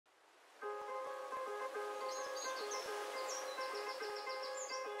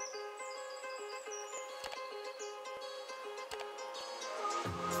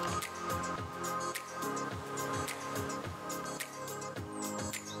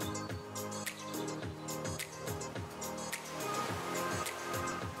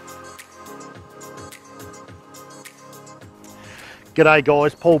G'day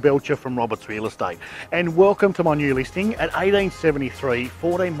guys, Paul Belcher from Roberts Real Estate and welcome to my new listing at 1873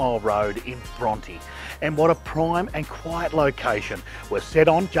 14 Mile Road in Bronte. And what a prime and quiet location. We're set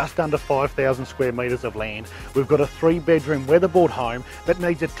on just under 5,000 square metres of land. We've got a 3-bedroom weatherboard home that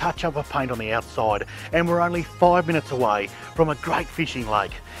needs a touch up of paint on the outside, and we're only 5 minutes away from a great fishing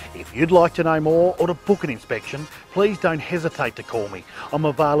lake. If you'd like to know more or to book an inspection, please don't hesitate to call me. I'm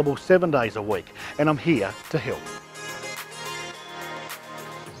available 7 days a week and I'm here to help.